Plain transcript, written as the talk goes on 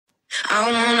I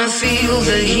wanna feel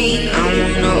the heat, I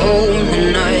wanna own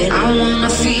the night. I wanna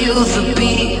feel the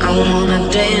beat, I wanna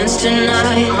dance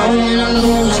tonight. I wanna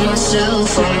lose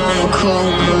myself, I wanna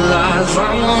come alive.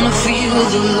 I wanna feel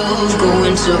the love go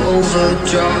into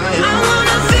overdrive. I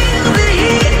wanna feel the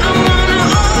heat, I wanna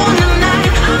own the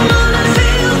night. I wanna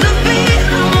feel the beat,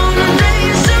 I wanna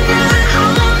dance tonight. I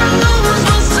wanna lose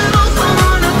myself, I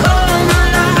wanna come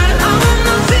alive. I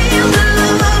wanna feel the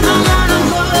love, I wanna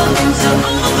go into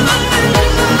overdrive.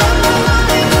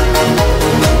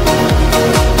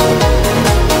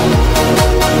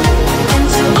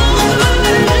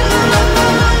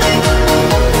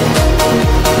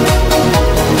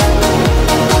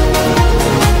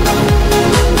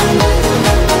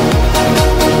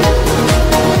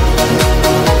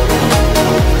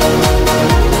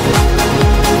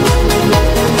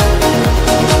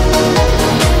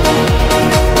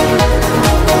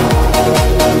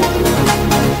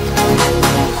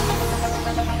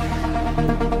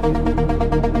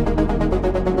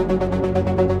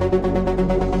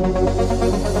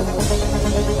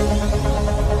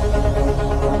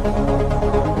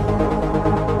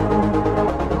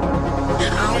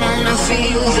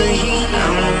 Feel the heat, I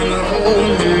wanna own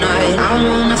the night. I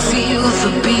wanna feel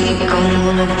the beat, I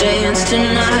wanna dance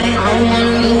tonight. I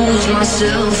wanna lose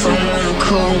myself, I wanna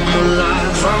come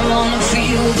alive. I wanna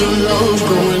feel the love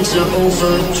go into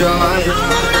overdrive. I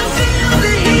wanna feel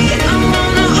the heat, I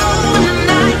wanna own the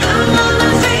night. I wanna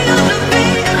feel the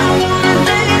beat, I wanna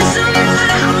dance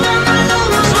tonight. I wanna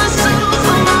lose myself,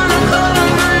 I wanna come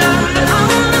alive. I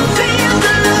wanna feel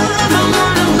the love, I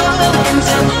wanna go into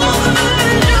overdrive.